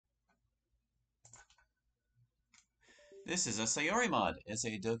This is a Sayori mod. It's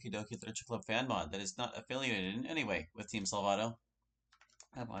a Doki Doki Literature Club fan mod that is not affiliated in any way with Team Salvato.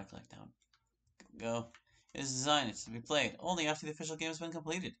 How do I click down? Go. It is designed to be played only after the official game has been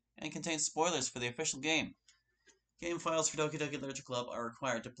completed, and contains spoilers for the official game. Game files for Doki Doki Literature Club are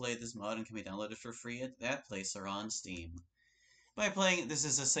required to play this mod and can be downloaded for free at that place or on Steam. By playing This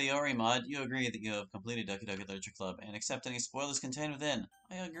is a Sayori mod, you agree that you have completed Doki Doki Literature Club and accept any spoilers contained within.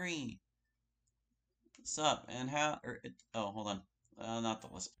 I agree. What's up, and how... oh, hold on. Not the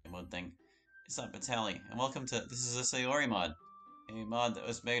Let's Play mode thing. What's up, it's Hallie, and welcome to This is a Sayori mod. A mod that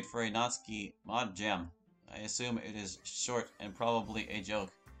was made for a Natsuki mod jam. I assume it is short and probably a joke.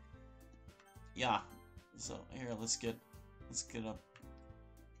 Yeah. So, here, let's get it up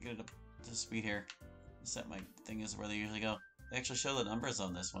to speed here. Set my thing is where they usually go. They actually show the numbers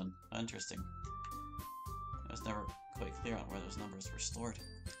on this one. Interesting. I was never quite clear on where those numbers were stored.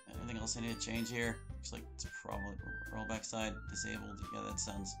 Anything else I need to change here? Looks like it's probably rollback side disabled. Yeah, that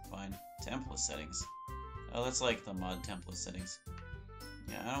sounds fine. Template settings. Oh, that's like the mod template settings.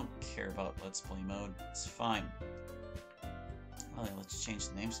 Yeah, I don't care about Let's Play mode. It's fine. Oh, yeah, let's change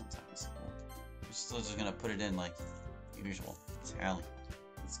the name sometimes. We're still just gonna put it in like usual. It's Hallie.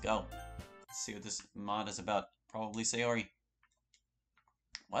 Let's go. Let's see what this mod is about. Probably Sayori.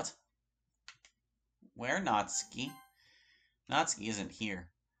 What? Where Natsuki? Natsuki isn't here.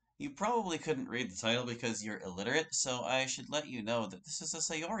 You probably couldn't read the title because you're illiterate, so I should let you know that this is a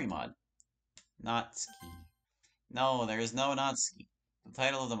Sayori mod. Natsuki. No, there is no Natsuki. The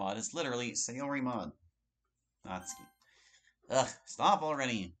title of the mod is literally Sayori mod. Natsuki. Ugh, stop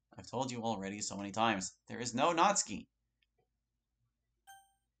already! I've told you already so many times. There is no Natsuki.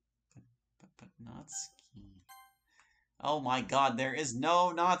 But Natsuki... Oh my god, there is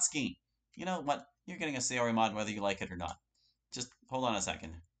no Natsuki! You know what? You're getting a Sayori mod whether you like it or not. Just hold on a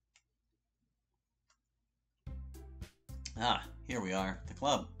second. Ah, here we are. The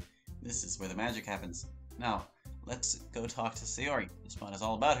club. This is where the magic happens. Now, let's go talk to Sayori. This mod is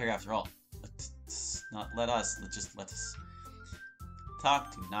all about her after all. Let's let us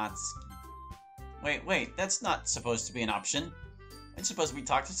talk to Natsuki. Wait, that's not supposed to be an option. It's supposed to be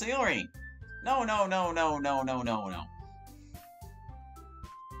talk to Sayori. No.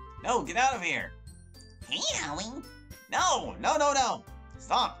 No, get out of here. Hey, Hallie. No.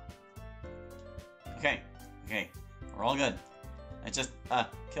 Stop. Okay. We're all good. I just,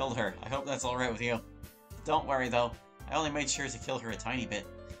 killed her. I hope that's alright with you. Don't worry, though. I only made sure to kill her a tiny bit.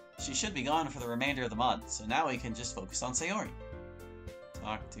 She should be gone for the remainder of the mod, so now we can just focus on Sayori.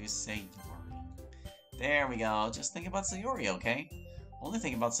 Talk to Sayori. There we go. Just think about Sayori, okay? Only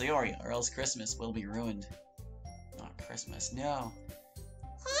think about Sayori, or else Christmas will be ruined. Not Christmas, no.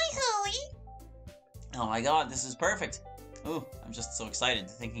 Hi, Hallie. Oh my god, this is perfect! Ooh, I'm just so excited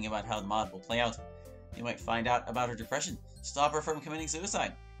thinking about how the mod will play out. You might find out about her depression, stop her from committing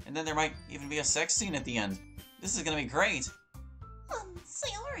suicide, and then there might even be a sex scene at the end. This is gonna be great!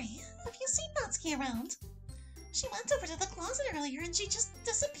 Sayori, have you seen Natsuki around? She went over to the closet earlier and she just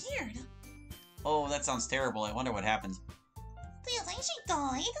disappeared. Oh, that sounds terrible. I wonder what happened. Do you think she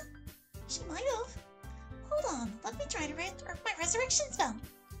died? She might have. Hold on, let me try to read my resurrection spell.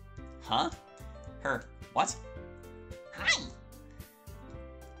 Huh? Her what? Hi!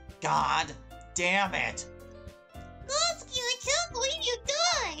 God damn it! Natsuki, I can't believe you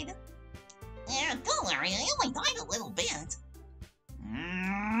died! Don't worry, I only died a little bit.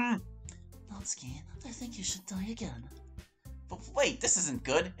 Natsuki, I think you should die again. But wait, this isn't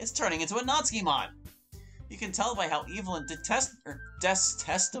good. It's turning into a Natsuki mod. You can tell by how evil and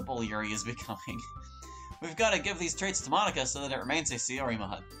detestable Yuri is becoming. We've got to give these traits to Monica so that it remains a Sayori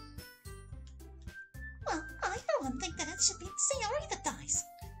mod. Well, I for one think that it should be Sayori that dies.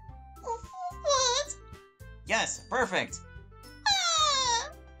 What? Yes, perfect! Ah!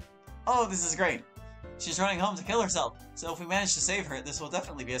 Oh, this is great. She's running home to kill herself, so if we manage to save her, this will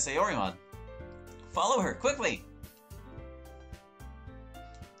definitely be a Sayori mod. Follow her, quickly!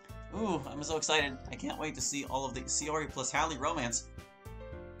 Ooh, I'm so excited. I can't wait to see all of the Sayori plus Hallie romance.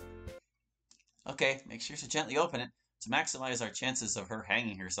 Okay, make sure to gently open it to maximize our chances of her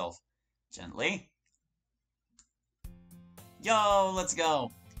hanging herself. Gently. Yo, let's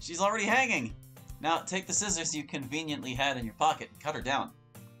go! She's already hanging! Now, take the scissors you conveniently had in your pocket and cut her down.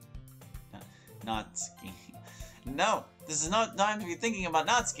 Natsuki. No! This is not time to be thinking about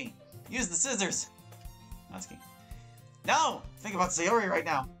Natsuki! Use the scissors! Natsuki. No! Think about Sayori right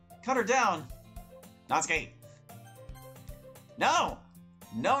now! Cut her down! Natsuki! No!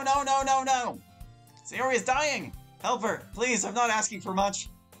 No! Sayori is dying! Help her! Please, I'm not asking for much!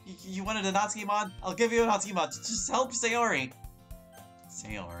 You wanted a Natsuki mod? I'll give you a Natsuki mod. Just help Sayori!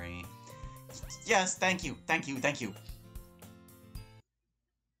 Sayori... Yes, thank you.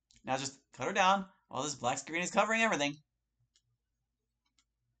 Now just cut her down while this black screen is covering everything.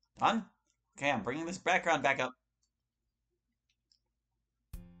 Done? Okay, I'm bringing this background back up.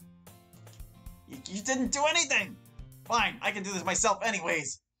 You didn't do anything! Fine, I can do this myself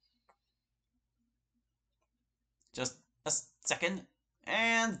anyways. Just a second,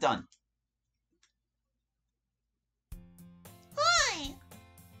 and done. Hi!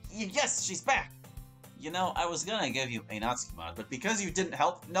 Yes, she's back! You know, I was gonna give you a Natsuki mod, but because you didn't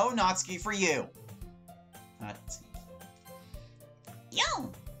help, no Natsuki for you! Natsuki. Yo!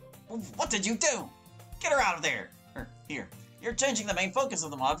 What did you do? Get her out of there! Here. You're changing the main focus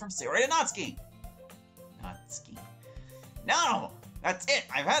of the mod from Sayori to Natsuki! Natsuki. No! That's it!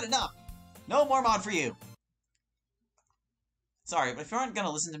 I've had enough! No more mod for you! Sorry, but if you aren't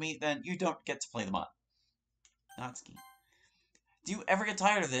gonna listen to me, then you don't get to play the mod. Natsuki. Do you ever get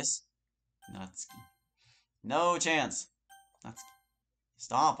tired of this? Natsuki. No chance. Natsuki.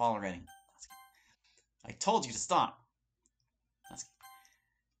 Stop already. Natsuki. I told you to stop. Natsuki.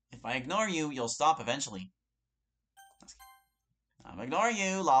 If I ignore you, you'll stop eventually. Natsuki. I'm ignoring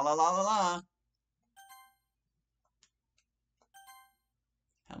you. La la la la la.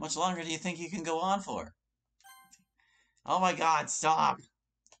 How much longer do you think you can go on for? Oh my god, stop!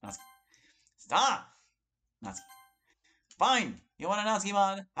 Natsuki. Stop! Natsuki. Fine! You want a Natsuki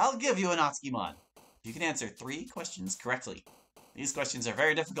mod? I'll give you a Natsuki mod. You can answer 3 questions correctly. These questions are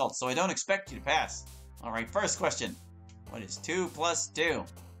very difficult, so I don't expect you to pass. Alright, first question. What is 2 plus 2?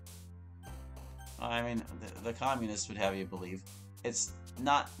 I mean, the communists would have you believe. It's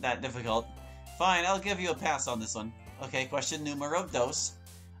not that difficult. Fine, I'll give you a pass on this one. Okay, question numero dos.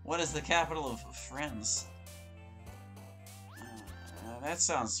 What is the capital of France? That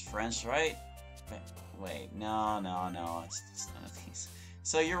sounds French, right? Wait, no, it's none of these.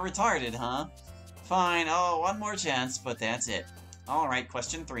 So you're retarded, huh? Fine, oh, one more chance, but that's it. Alright,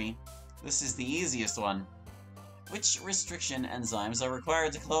 question 3. This is the easiest one. Which restriction enzymes are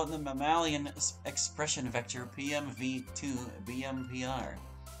required to clone the mammalian expression vector PMV2-BMPR?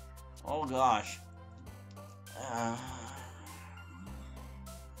 Oh gosh.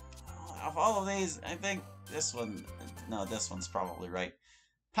 Of all of these, I think this one... No, this one's probably right.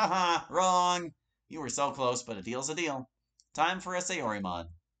 Haha, wrong! You were so close, but a deal's a deal. Time for a Sayori mod.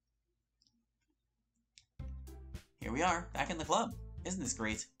 Here we are, back in the club. Isn't this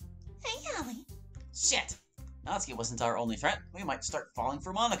great? Hey, Allie. Shit! Natsuki wasn't our only threat. We might start falling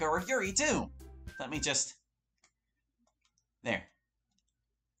for Monica or Yuri, too. Let me just... There.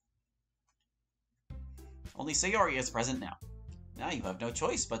 Only Sayori is present now. Now you have no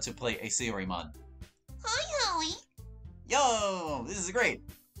choice but to play a Sayori mod. Hi, Holly. Yo! This is great!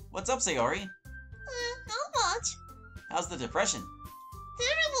 What's up, Sayori? Not much. How's the depression?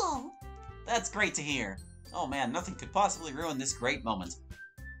 Terrible. That's great to hear. Oh man, nothing could possibly ruin this great moment.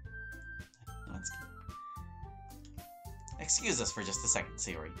 Natsuki. Excuse us for just a second,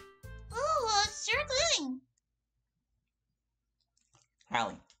 Sayori. Oh, sure thing.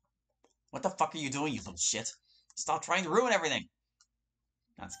 Hallie. What the fuck are you doing, you little shit? Stop trying to ruin everything!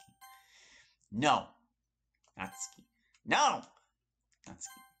 Natsuki. No! Natsuki. No!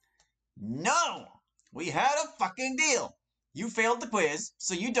 Natsuki. No! We had a fucking deal! You failed the quiz,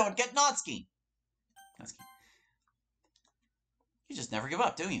 so you don't get Natsuki! Natsuki. You just never give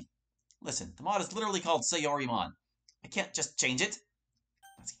up, do you? Listen, the mod is literally called Sayori Mod. I can't just change it.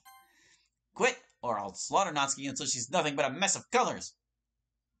 Natsuki. Quit, or I'll slaughter Natsuki until she's nothing but a mess of colors!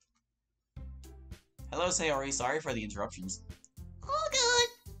 Hello, Sayori. Sorry for the interruptions. All good.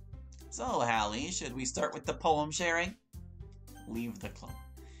 So, Hallie, should we start with the poem sharing? Leave the club.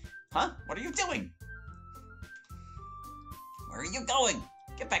 Huh? What are you doing? Where are you going?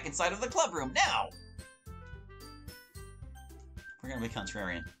 Get back inside of the club room, now! We're gonna be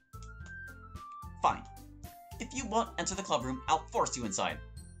contrarian. Fine. If you won't enter the club room, I'll force you inside.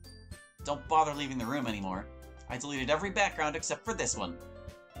 Don't bother leaving the room anymore. I deleted every background except for this one.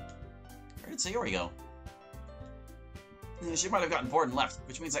 Where did Sayori go? She might have gotten bored and left,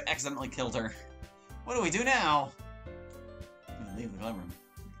 which means I accidentally killed her. What do we do now? I'm gonna leave the club room.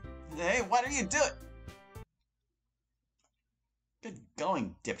 Hey, what are you doing? Good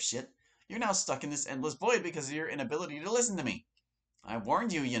going, dipshit. You're now stuck in this endless void because of your inability to listen to me. I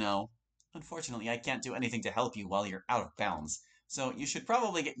warned you, you know. Unfortunately, I can't do anything to help you while you're out of bounds. So you should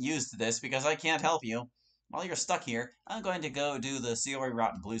probably get used to this because I can't help you. While you're stuck here, I'm going to go do the Sayori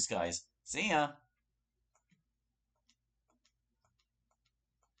route in blue skies. See ya!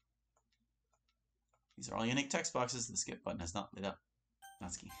 These are all unique text boxes. The skip button has not lit up.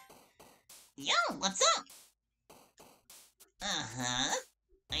 Natsuki. Yo, what's up? Uh-huh.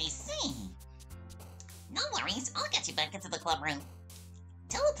 I see. No worries, I'll get you back into the club room.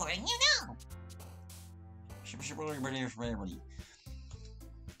 Teleporting, you know.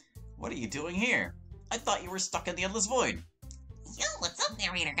 What are you doing here? I thought you were stuck in the endless void. Yo, what's up,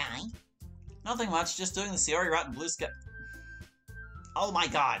 narrator guy? Nothing much, just doing the Sayori route in blue sky. Oh my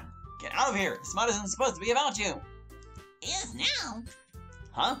god! Get out of here! This mod isn't supposed to be about you! Is now.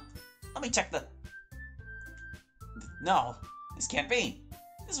 Huh? Let me check the... No, this can't be.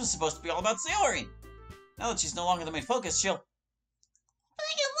 This was supposed to be all about Sayori. Now that she's no longer the main focus, she'll...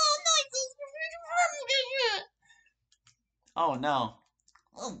 Oh no.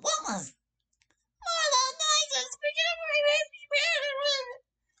 Well, what was?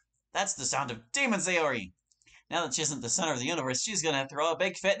 That's the sound of Demon Sayori! Now that she isn't the center of the universe, she's gonna throw a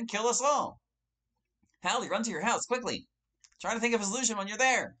big fit and kill us all! Hallie, run to your house, quickly! Try to think of a solution when you're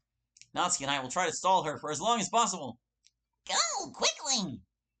there! Natsuki and I will try to stall her for as long as possible! Go, quickly!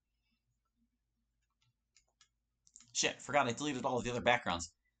 Shit, forgot I deleted all of the other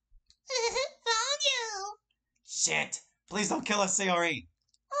backgrounds. Found you! Shit! Please don't kill us, Sayori!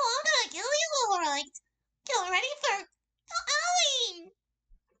 Oh, I'm gonna kill you, alright! Get ready for Hallie!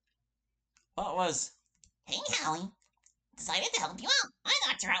 What was... Hey, Hallie. Decided to help you out. I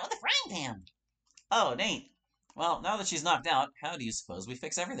knocked her out with a frying pan. Oh, Nate. Well, now that she's knocked out, how do you suppose we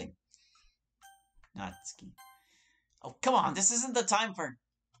fix everything? Natsuki. Oh, come on, this isn't the time for...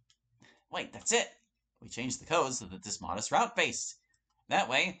 Wait, that's it. We changed the code so that this mod is route-based. That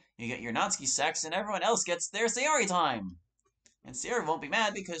way, you get your Natsuki sex and everyone else gets their Sayori time. And Sayori won't be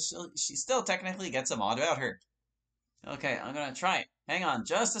mad because she still technically gets a mod about her. Okay, I'm gonna try it. Hang on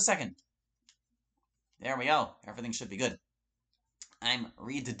just a second. There we go. Everything should be good. I'm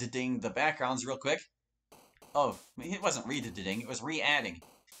re-editing the backgrounds real quick. Oh, it wasn't re-editing, it was re-adding.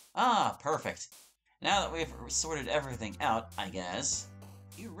 Ah, perfect. Now that we've sorted everything out, I guess,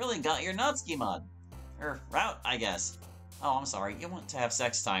 you really got your Natsuki mod. Or route, I guess. Oh, I'm sorry, you want to have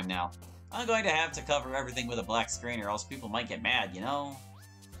sex time now. I'm going to have to cover everything with a black screen or else people might get mad, you know?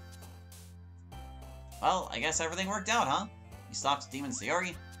 Well, I guess everything worked out, huh? You stopped Demon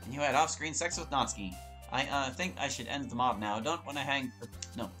Sayori, and you had off-screen sex with Natsuki. I think I should end the mod now. Don't want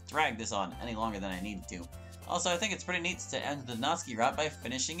to drag this on any longer than I need to. Also, I think it's pretty neat to end the Natsuki route by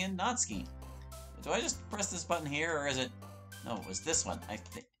finishing in Natsuki. Do I just press this button here, or is it... No, it was this one, I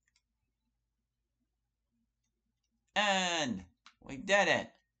think. And we did it!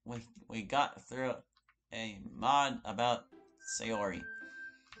 We got through a mod about Sayori.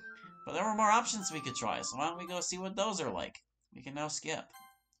 But there were more options we could try, so why don't we go see what those are like? We can now skip.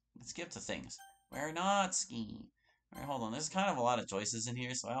 Let's skip to things. We're not skiing. Alright, hold on. There's kind of a lot of choices in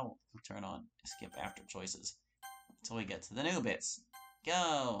here, so I'll turn on skip after choices. Until we get to the new bits.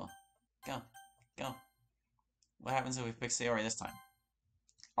 Go! Go. Go. What happens if we pick Sayori this time?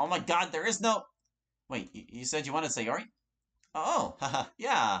 Oh my god, there is no... Wait, you said you wanted Sayori? Oh, haha,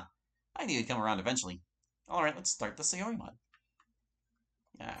 yeah. I knew you'd come around eventually. Alright, let's start the Sayori mod.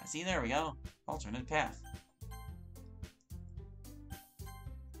 Yeah, see, there we go. Alternate path.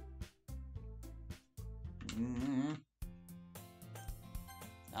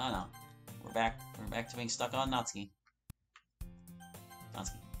 Oh no. We're back. We're back to being stuck on Natsuki.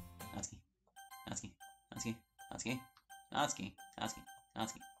 Natsuki. Natsuki. Natsuki. Natsuki. Natsuki. Natsuki. Natsuki.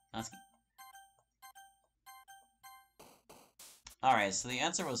 Natsuki. Natsuki. Alright, so the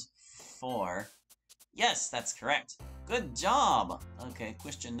answer was 4. Yes, that's correct. Good job! Okay,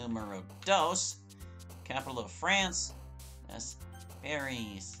 question numero dos. Capital of France. Yes,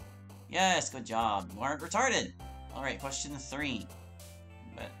 Paris. Yes, good job. You aren't retarded. Alright, question 3.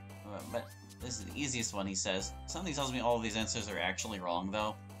 But this is the easiest one, he says. Something tells me all of these answers are actually wrong,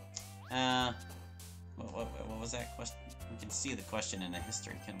 though. What was that question? We can see the question in the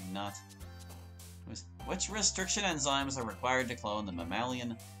history, can we not? Which restriction enzymes are required to clone the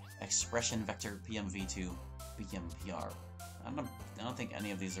mammalian expression vector PMV2 BMPR? I don't think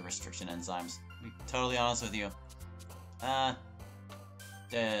any of these are restriction enzymes. To be totally honest with you.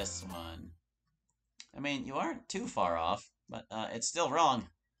 This one. I mean, you aren't too far off, but it's still wrong.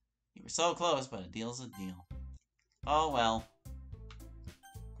 You were so close, but a deal's a deal. Oh well.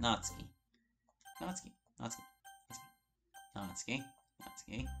 Natsuki. Natsuki. Natsuki. Natsuki. Natsuki.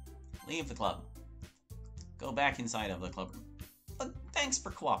 Natsuki. Leave the club. Go back inside of the club room. But thanks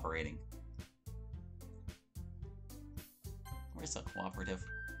for cooperating. We're so cooperative.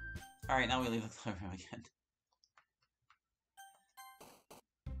 Alright, now we leave the club room again.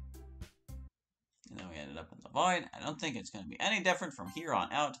 And then we ended up in the void. I don't think it's going to be any different from here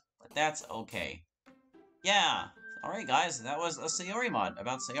on out, but that's okay. Yeah! Alright guys, that was a Sayori mod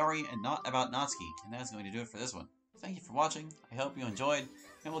about Sayori and not about Natsuki. And that's going to do it for this one. Thank you for watching. I hope you enjoyed.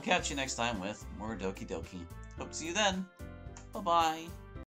 And we'll catch you next time with more Doki Doki. Hope to see you then. Bye-bye.